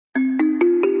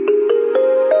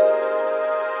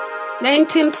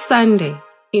19th Sunday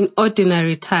in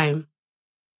Ordinary Time.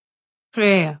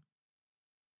 Prayer.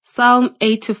 Psalm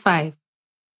 85.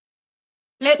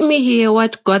 Let me hear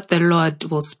what God the Lord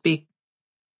will speak.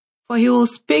 For he will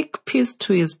speak peace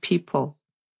to his people,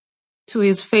 to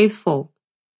his faithful,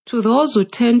 to those who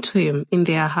turn to him in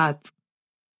their hearts.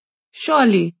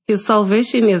 Surely his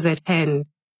salvation is at hand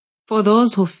for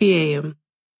those who fear him,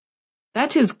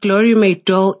 that his glory may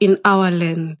dwell in our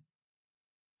land.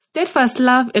 Steadfast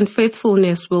love and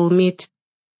faithfulness will meet.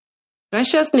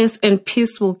 Righteousness and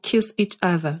peace will kiss each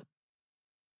other.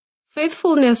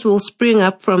 Faithfulness will spring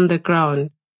up from the ground,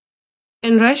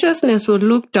 and righteousness will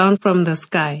look down from the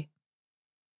sky.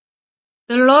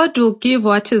 The Lord will give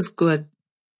what is good,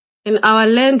 and our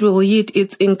land will yield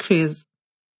its increase.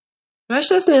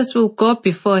 Righteousness will go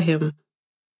before him,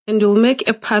 and will make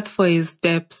a path for his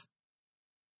steps.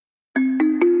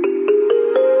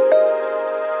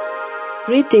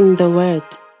 Reading the Word.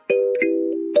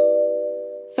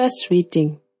 First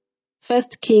reading, 1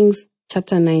 Kings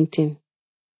chapter 19.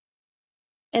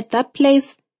 At that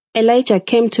place, Elijah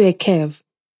came to a cave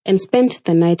and spent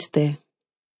the night there.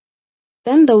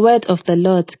 Then the word of the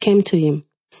Lord came to him,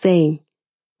 saying,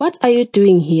 "What are you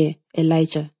doing here,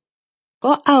 Elijah?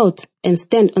 Go out and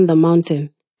stand on the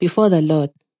mountain before the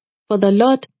Lord, for the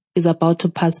Lord is about to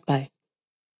pass by."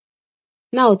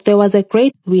 Now there was a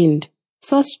great wind,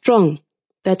 so strong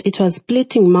that it was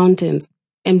splitting mountains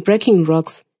and breaking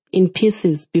rocks in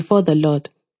pieces before the Lord,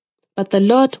 but the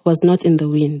Lord was not in the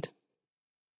wind.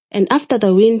 And after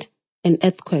the wind, an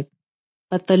earthquake,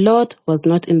 but the Lord was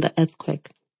not in the earthquake.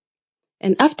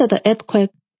 And after the earthquake,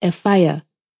 a fire,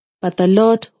 but the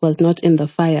Lord was not in the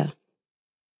fire.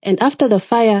 And after the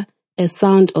fire, a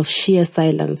sound of sheer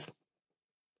silence.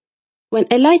 When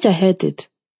Elijah heard it,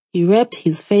 he wrapped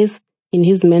his face in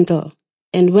his mantle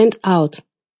and went out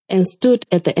and stood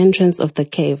at the entrance of the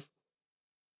cave.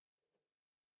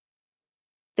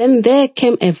 Then there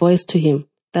came a voice to him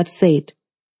that said,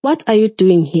 "What are you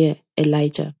doing here,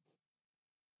 Elijah?"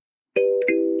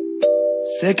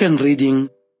 Second reading,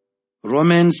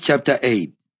 Romans chapter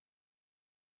 8.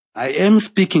 I am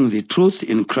speaking the truth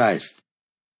in Christ.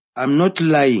 I'm not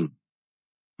lying.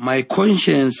 My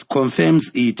conscience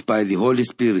confirms it by the Holy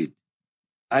Spirit.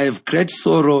 I have great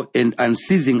sorrow and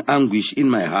unceasing anguish in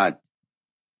my heart.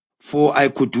 For I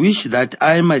could wish that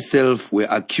I myself were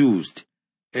accused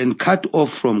and cut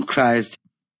off from Christ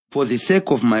for the sake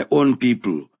of my own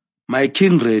people, my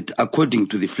kindred according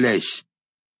to the flesh.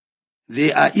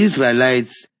 They are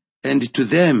Israelites, and to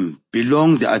them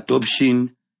belong the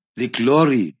adoption, the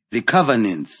glory, the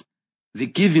covenants, the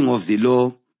giving of the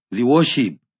law, the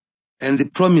worship, and the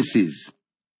promises.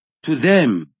 To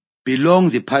them belong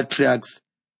the patriarchs,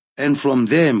 and from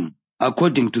them,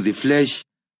 according to the flesh,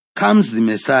 comes the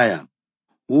Messiah,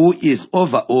 who is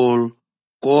over all,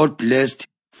 God blessed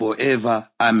forever.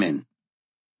 Amen.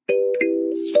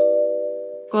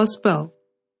 Gospel.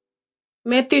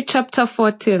 Matthew chapter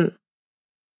 14.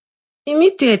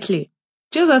 Immediately,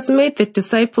 Jesus made the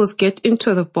disciples get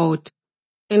into the boat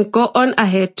and go on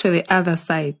ahead to the other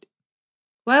side,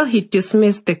 while he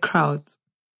dismissed the crowds.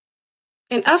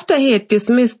 And after he had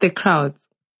dismissed the crowds,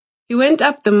 he went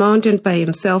up the mountain by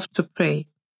himself to pray.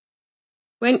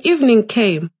 When evening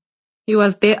came, he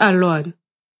was there alone,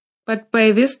 but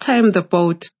by this time the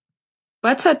boat,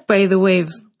 battered by the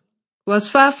waves, was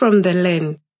far from the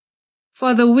land,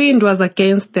 for the wind was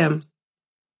against them.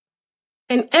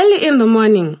 And early in the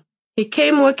morning, he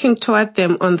came walking toward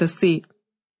them on the sea.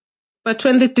 But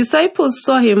when the disciples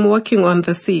saw him walking on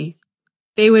the sea,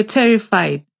 they were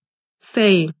terrified,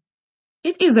 saying,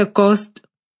 "It is a ghost."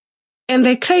 And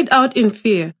they cried out in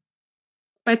fear.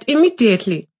 But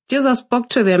immediately Jesus spoke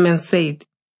to them and said,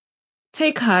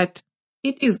 "Take heart,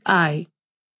 it is I.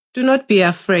 Do not be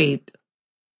afraid."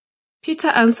 Peter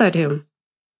answered him,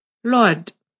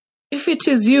 "Lord, if it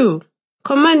is you,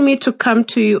 command me to come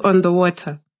to you on the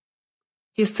water."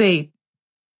 He said,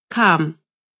 "Come."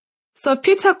 So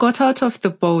Peter got out of the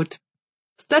boat,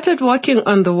 started walking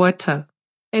on the water,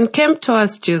 and came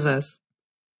towards Jesus.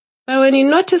 But when he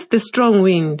noticed the strong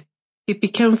wind, he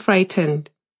became frightened,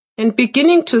 and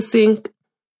beginning to sink,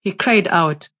 he cried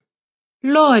out,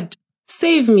 "Lord,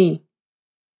 save me."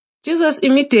 Jesus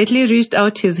immediately reached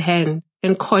out his hand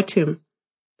and caught him,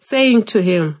 saying to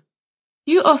him,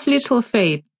 "You of little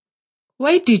faith,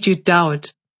 why did you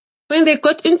doubt?" When they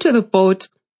got into the boat,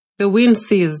 the wind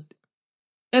ceased,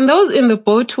 and those in the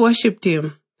boat worshipped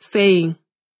him, saying,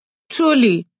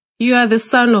 "Truly, you are the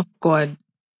Son of God."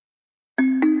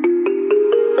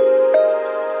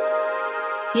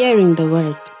 Hearing the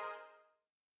Word.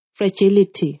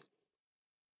 Fragility.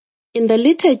 In the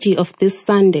liturgy of this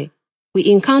Sunday, we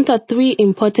encounter three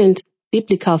important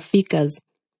biblical figures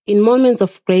in moments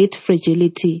of great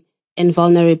fragility and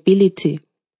vulnerability,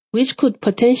 which could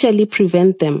potentially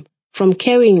prevent them from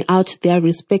carrying out their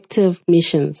respective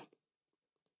missions.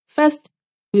 First,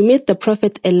 we meet the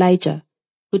prophet Elijah,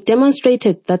 who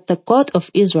demonstrated that the God of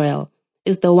Israel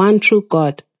is the one true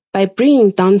God by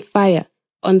bringing down fire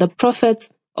on the prophets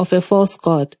of a false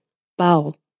god,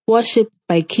 Baal, worshipped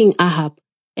by King Ahab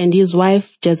and his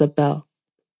wife Jezebel.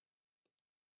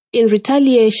 In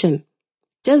retaliation,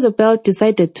 Jezebel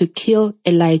decided to kill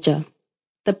Elijah.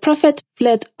 The prophet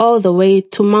fled all the way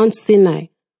to Mount Sinai,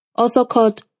 also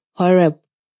called Horeb.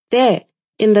 There,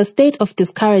 in the state of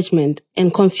discouragement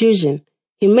and confusion,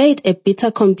 he made a bitter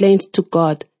complaint to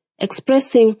God,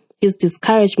 expressing his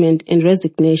discouragement and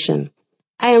resignation.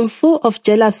 I am full of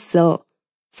jealous zeal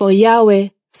for Yahweh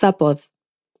Sabaoth,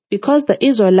 because the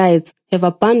Israelites have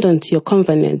abandoned your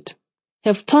covenant,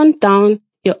 have torn down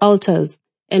your altars,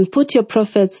 and put your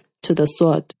prophets to the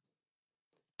sword.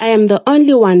 I am the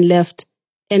only one left,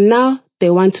 and now they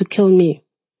want to kill me.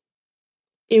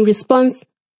 In response,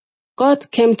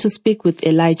 God came to speak with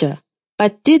Elijah,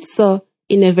 but did so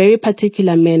in a very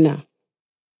particular manner.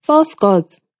 False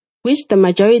gods, which the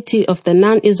majority of the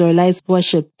non-Israelites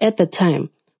worshipped at the time,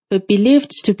 were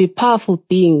believed to be powerful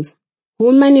beings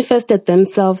who manifested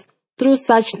themselves through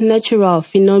such natural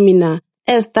phenomena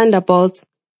as thunderbolts,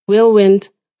 whirlwind,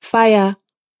 fire,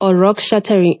 or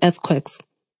rock-shattering earthquakes.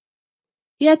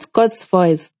 Yet God's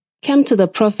voice came to the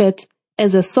prophet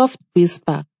as a soft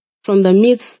whisper from the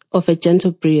midst of a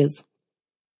gentle breeze.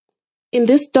 In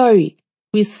this story,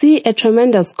 we see a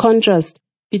tremendous contrast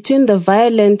between the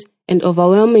violent and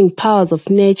overwhelming powers of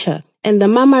nature and the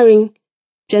murmuring,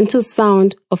 gentle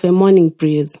sound of a morning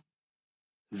breeze.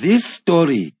 This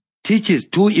story teaches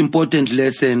two important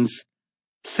lessons.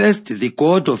 First, the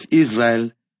God of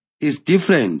Israel is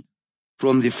different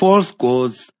from the false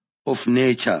gods of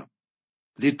nature.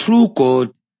 The true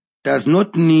God does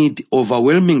not need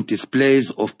overwhelming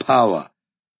displays of power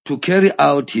to carry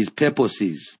out his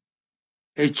purposes.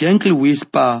 A gentle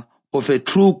whisper of a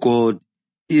true God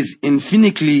is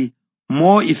infinitely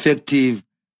more effective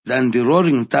than the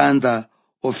roaring thunder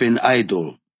of an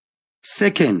idol.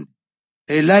 Second,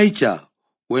 Elijah,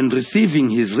 when receiving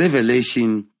his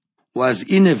revelation, was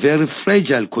in a very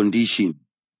fragile condition.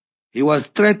 He was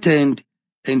threatened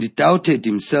and doubted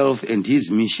himself and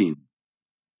his mission.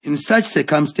 In such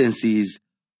circumstances,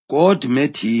 God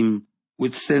met him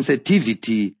with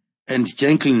sensitivity and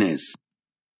gentleness.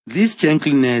 This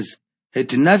gentleness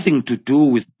had nothing to do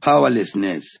with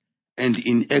powerlessness and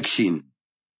inaction.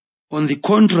 On the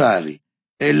contrary,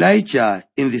 Elijah,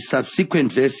 in the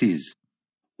subsequent verses,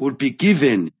 would be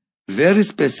given very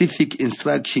specific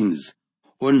instructions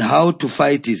on how to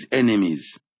fight his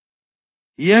enemies.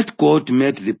 Yet God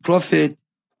met the prophet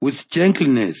with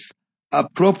gentleness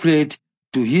appropriate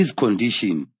to his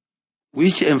condition,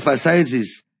 which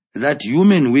emphasizes that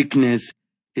human weakness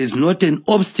is not an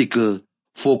obstacle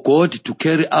for God to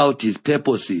carry out his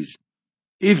purposes,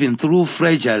 even through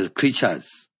fragile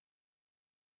creatures.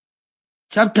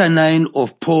 Chapter 9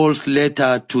 of Paul's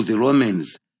letter to the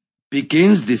Romans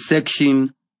begins the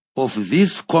section of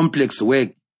this complex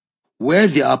work where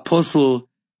the apostle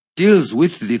deals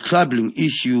with the troubling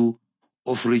issue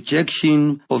of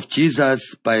rejection of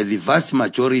Jesus by the vast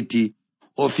majority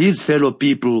of his fellow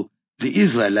people, the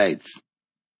Israelites.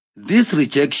 This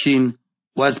rejection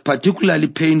was particularly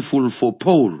painful for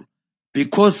Paul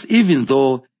because even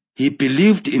though he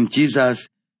believed in Jesus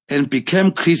and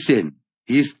became Christian,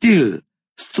 he still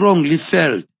strongly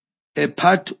felt a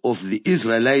part of the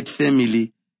Israelite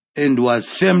family and was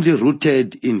firmly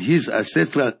rooted in his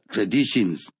ancestral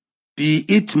traditions, be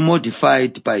it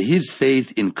modified by his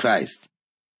faith in Christ.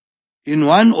 In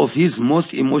one of his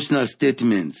most emotional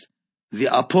statements, the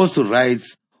apostle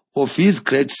writes of his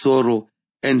great sorrow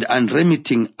and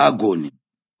unremitting agony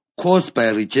caused by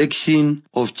rejection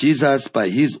of Jesus by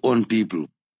his own people.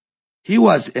 He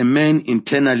was a man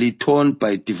internally torn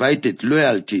by divided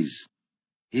loyalties,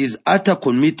 his utter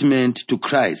commitment to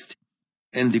Christ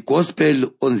and the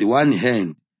gospel on the one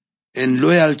hand, and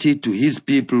loyalty to his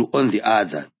people on the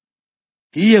other.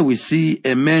 Here we see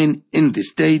a man in the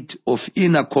state of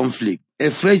inner conflict,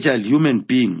 a fragile human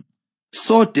being,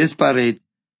 so desperate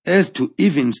as to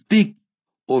even speak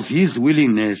of his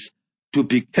willingness to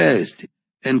be cursed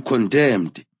and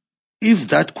condemned, if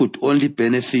that could only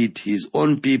benefit his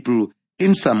own people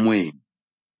in some way.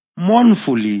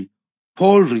 Mournfully,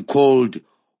 Paul recalled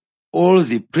all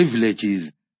the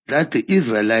privileges that the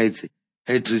Israelites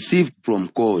had received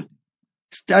from God,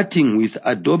 starting with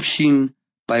adoption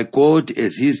by God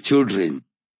as his children.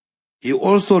 He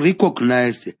also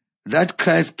recognized that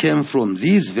Christ came from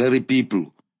these very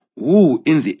people who,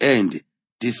 in the end,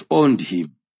 disowned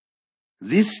him.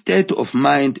 This state of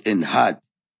mind and heart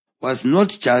was not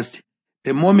just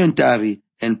a momentary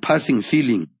and passing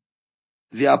feeling.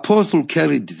 The apostle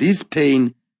carried this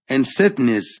pain and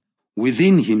sadness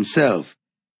within himself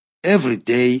every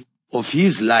day of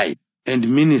his life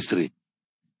and ministry.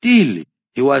 Still,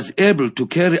 he was able to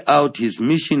carry out his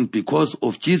mission because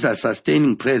of Jesus'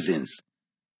 sustaining presence.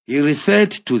 He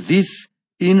referred to this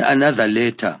in another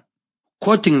letter,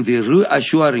 quoting the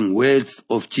reassuring words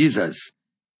of Jesus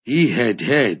he had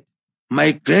heard,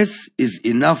 "My grace is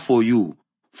enough for you,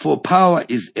 for power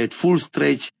is at full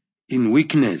stretch in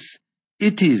weakness.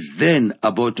 It is then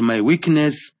about my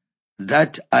weakness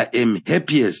that I am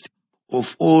happiest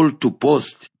of all to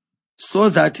boast, so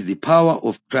that the power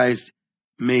of Christ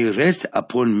may rest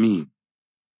upon me."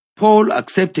 Paul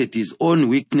accepted his own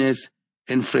weakness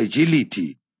and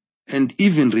fragility and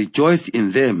even rejoiced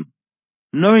in them,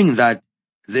 knowing that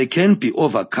they can be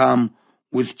overcome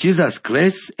with Jesus'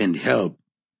 grace and help.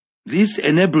 This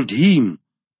enabled him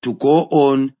to go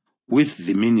on with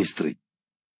the ministry.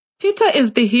 Peter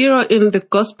is the hero in the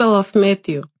Gospel of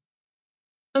Matthew.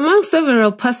 Among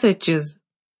several passages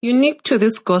unique to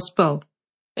this Gospel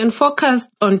and focused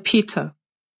on Peter,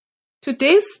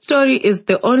 today's story is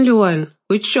the only one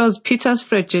which shows Peter's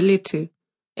fragility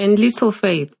and little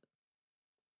faith.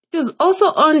 It is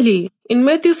also only in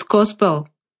Matthew's Gospel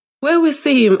where we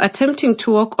see him attempting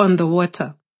to walk on the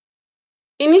water.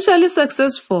 Initially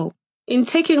successful in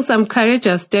taking some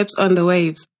courageous steps on the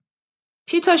waves,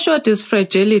 Peter showed his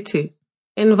fragility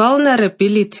and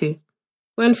vulnerability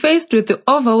when faced with the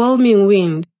overwhelming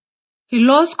wind. He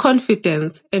lost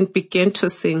confidence and began to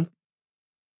sink.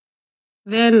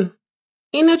 Then,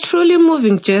 in a truly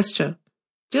moving gesture,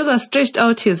 Jesus stretched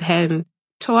out his hand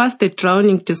towards the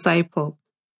drowning disciple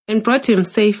and brought him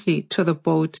safely to the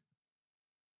boat.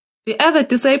 The other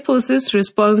disciples'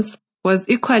 response was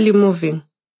equally moving.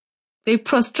 They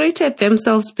prostrated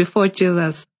themselves before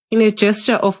Jesus in a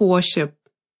gesture of worship.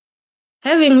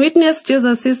 Having witnessed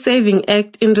Jesus' saving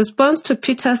act in response to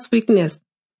Peter's weakness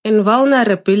and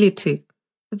vulnerability,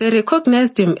 they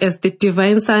recognized him as the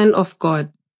divine Son of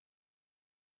God.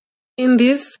 In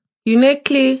this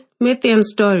uniquely Matthean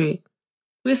story,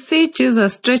 we see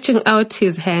Jesus stretching out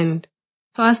his hand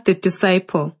towards the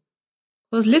disciple,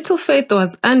 whose little faith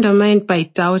was undermined by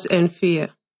doubt and fear.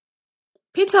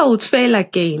 Peter would fail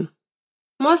again,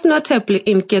 most notably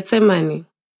in Gethsemane.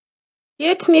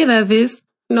 Yet neither this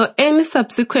nor any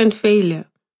subsequent failure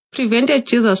prevented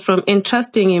Jesus from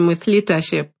entrusting him with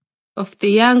leadership of the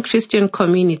young Christian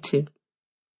community.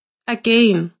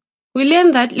 Again, we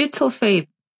learn that little faith,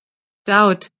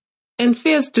 doubt, and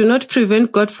fears do not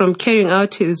prevent God from carrying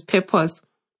out his purpose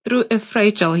through a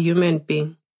fragile human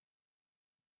being.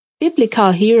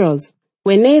 Biblical heroes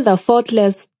were neither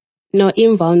faultless nor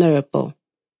invulnerable.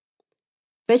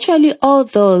 Virtually all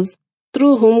those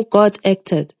through whom God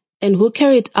acted and who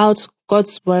carried out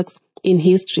God's works in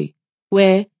history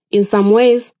were, in some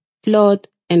ways, flawed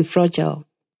and fragile.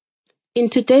 In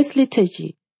today's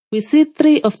liturgy, we see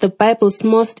three of the Bible's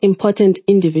most important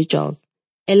individuals,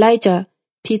 Elijah,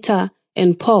 Peter,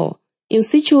 and Paul, in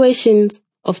situations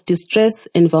of distress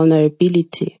and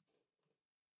vulnerability.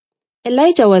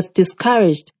 Elijah was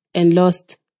discouraged and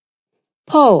lost.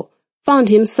 Paul found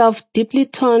himself deeply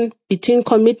torn between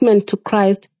commitment to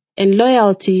Christ and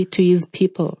loyalty to his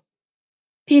people.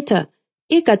 Peter,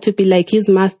 eager to be like his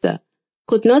master,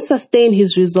 could not sustain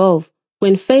his resolve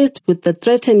when faced with the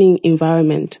threatening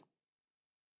environment.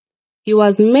 He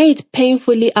was made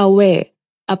painfully aware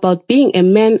about being a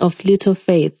man of little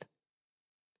faith.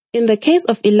 In the case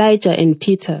of Elijah and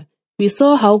Peter, we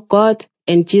saw how God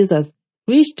and Jesus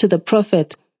reached to the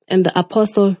prophet and the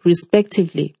apostle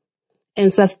respectively,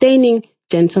 and sustaining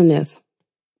gentleness.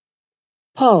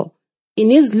 Paul, in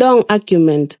his long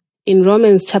argument in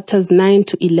Romans chapters 9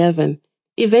 to 11,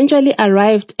 eventually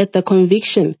arrived at the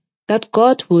conviction that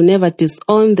God will never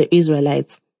disown the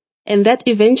Israelites, and that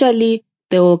eventually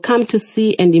they will come to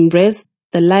see and embrace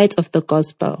the light of the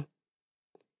gospel.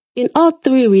 In all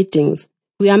three readings,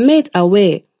 we are made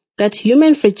aware that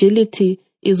human fragility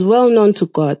is well known to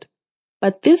God,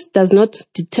 but this does not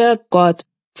deter God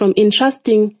from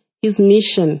entrusting his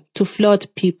mission to flawed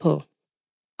people.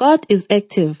 God is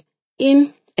active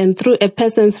in and through a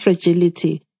person's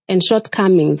fragility and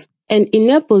shortcomings and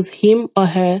enables him or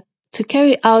her to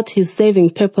carry out his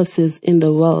saving purposes in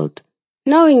the world.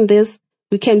 Knowing this,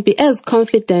 we can be as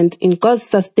confident in God's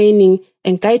sustaining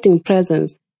and guiding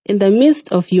presence in the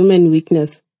midst of human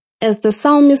weakness as the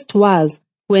psalmist was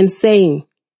when saying,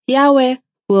 "Yahweh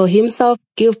will himself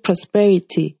give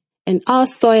prosperity, and our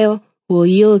soil will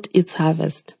yield its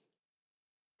harvest.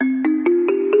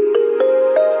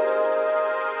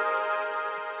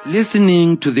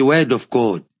 Listening to the Word of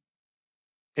God.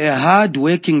 A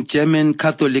hard-working German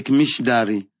Catholic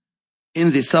missionary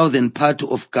in the southern part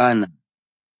of Ghana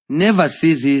never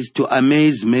ceases to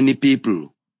amaze many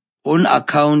people on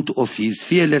account of his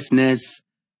fearlessness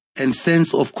and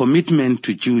sense of commitment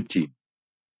to duty.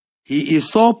 He is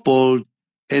so bold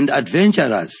and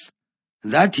adventurous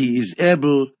that he is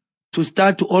able to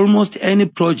start almost any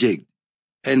project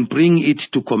and bring it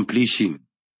to completion.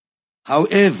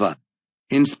 However,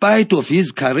 in spite of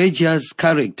his courageous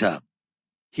character,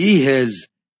 he has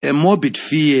a morbid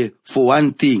fear for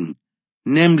one thing,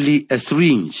 namely a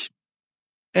syringe.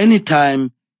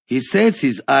 Anytime he sets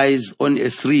his eyes on a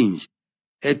syringe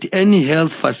at any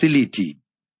health facility,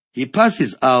 he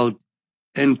passes out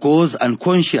and goes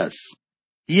unconscious.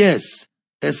 Yes,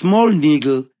 a small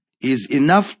needle is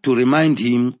enough to remind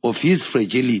him of his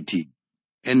fragility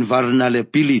and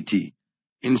vulnerability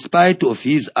in spite of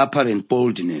his apparent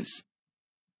boldness.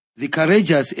 The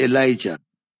courageous Elijah,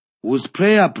 whose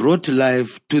prayer brought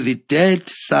life to the dead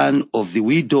son of the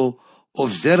widow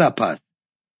of Zarephath,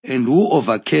 and who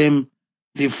overcame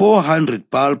the 400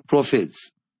 Baal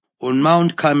prophets on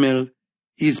Mount Carmel,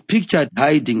 is pictured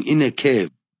hiding in a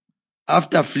cave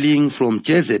after fleeing from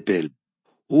Jezebel,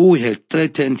 who had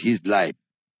threatened his life.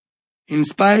 In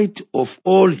spite of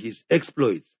all his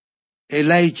exploits,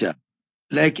 Elijah,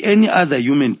 like any other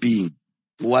human being,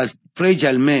 was a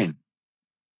fragile man.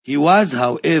 He was,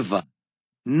 however,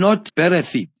 not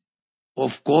bereft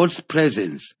of God's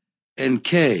presence and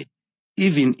care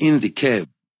even in the cave.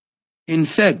 In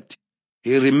fact,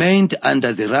 he remained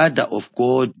under the radar of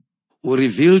God, who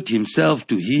revealed himself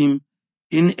to him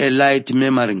in a light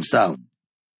murmuring sound.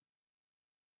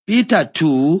 Peter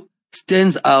too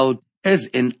stands out as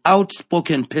an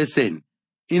outspoken person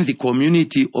in the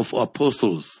community of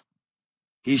apostles.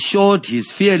 He showed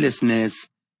his fearlessness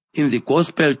in the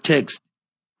gospel text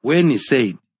when he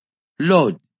said,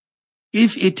 "Lord,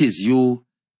 if it is you,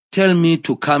 tell me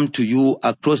to come to you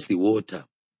across the water."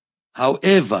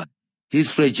 However,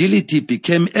 his fragility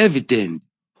became evident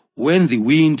when the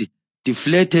wind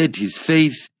deflated his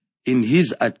faith in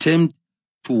his attempt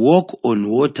to walk on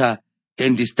water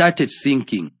and he started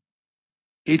sinking.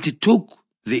 It took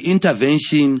the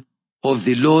intervention of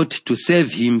the Lord to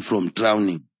save him from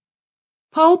drowning.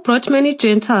 Paul brought many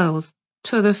Gentiles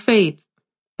to the faith,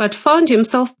 but found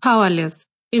himself powerless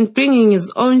in bringing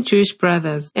his own Jewish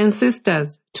brothers and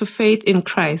sisters to faith in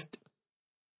Christ.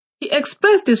 He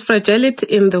expressed his fragility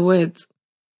in the words,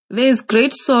 "There is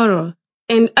great sorrow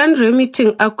and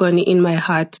unremitting agony in my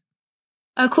heart.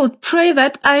 I could pray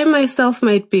that I myself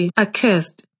might be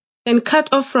accursed and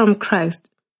cut off from Christ,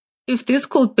 if this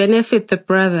could benefit the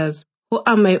brothers who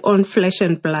are my own flesh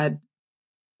and blood."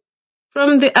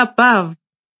 From the above,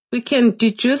 we can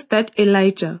deduce that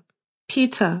Elijah,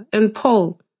 Peter, and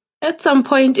Paul, at some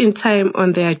point in time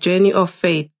on their journey of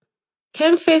faith,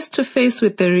 came face to face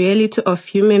with the reality of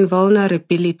human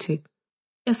vulnerability,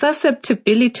 a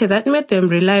susceptibility that made them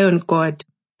rely on God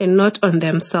and not on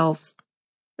themselves.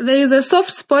 There is a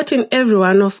soft spot in every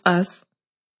one of us,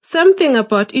 something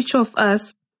about each of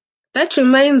us that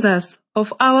reminds us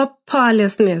of our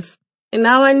powerlessness and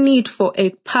our need for a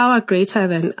power greater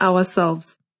than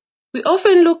ourselves. We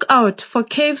often look out for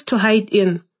caves to hide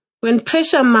in when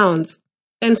pressure mounts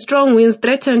and strong winds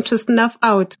threaten to snuff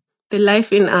out the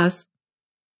life in us.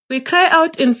 We cry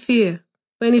out in fear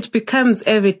when it becomes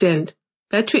evident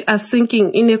that we are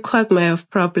sinking in a quagmire of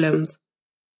problems.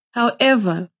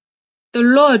 However, the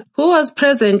Lord, who was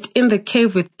present in the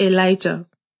cave with Elijah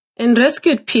and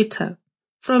rescued Peter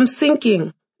from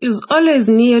sinking, is always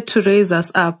near to raise us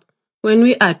up when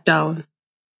we are down.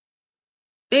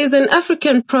 There is an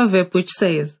African proverb which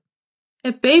says,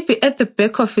 "A baby at the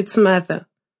back of its mother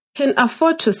can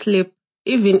afford to sleep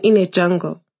even in a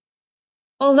jungle."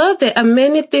 Although there are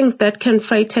many things that can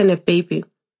frighten a baby,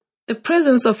 the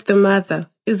presence of the mother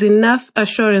is enough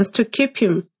assurance to keep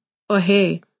him or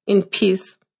her in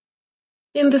peace.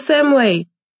 In the same way,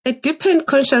 a deepened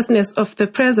consciousness of the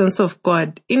presence of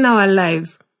God in our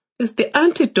lives is the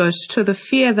antidote to the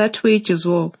fear that wages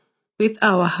war with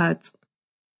our hearts.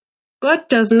 God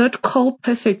does not call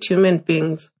perfect human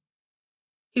beings.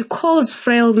 He calls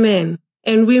frail men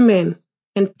and women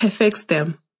and perfects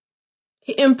them.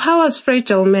 He empowers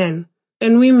fragile men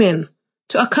and women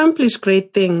to accomplish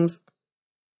great things.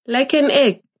 Like an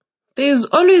egg, there is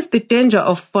always the danger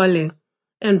of falling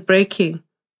and breaking,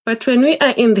 but when we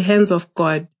are in the hands of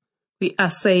God, we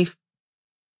are safe.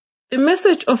 The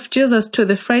message of Jesus to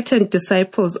the frightened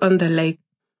disciples on the lake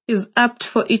is apt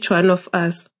for each one of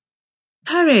us.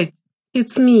 Courage,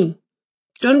 it's me.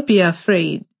 Don't be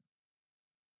afraid.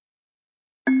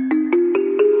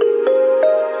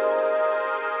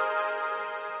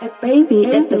 A baby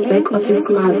at the back of his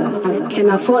mother can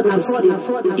afford to sleep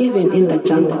even in the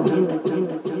jungle.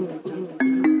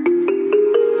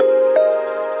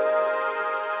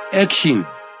 Action.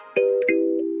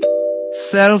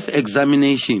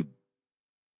 Self-examination.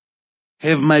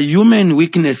 Have my human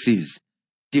weaknesses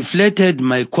deflated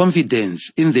my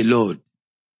confidence in the Lord?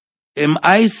 Am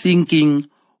I sinking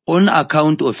on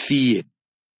account of fear?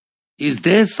 Is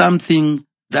there something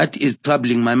that is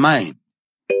troubling my mind?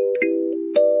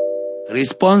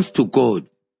 Response to God.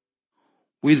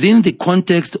 Within the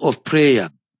context of prayer,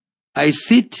 I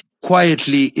sit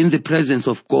quietly in the presence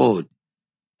of God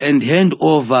and hand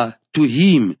over to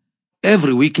Him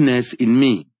every weakness in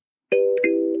me.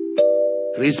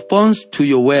 Response to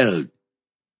your world.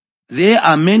 There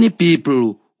are many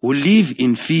people who live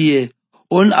in fear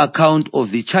on account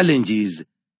of the challenges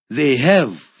they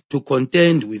have to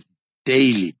contend with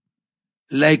daily.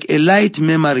 Like a light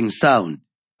murmuring sound,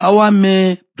 our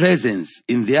mere presence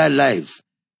in their lives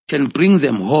can bring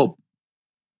them hope.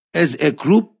 As a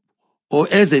group or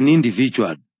as an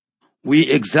individual, we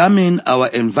examine our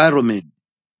environment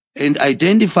and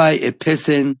identify a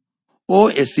person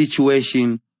or a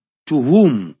situation to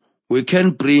whom we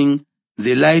can bring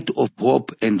the light of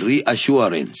hope and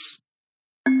reassurance.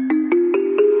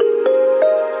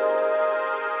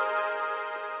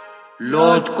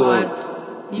 Lord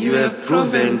God, you have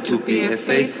proven to be a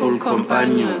faithful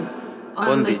companion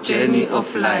on the journey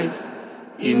of life.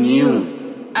 In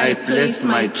you, I place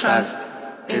my trust,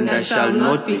 and I shall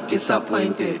not be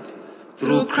disappointed.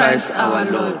 Through Christ our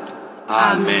Lord.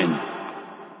 Amen.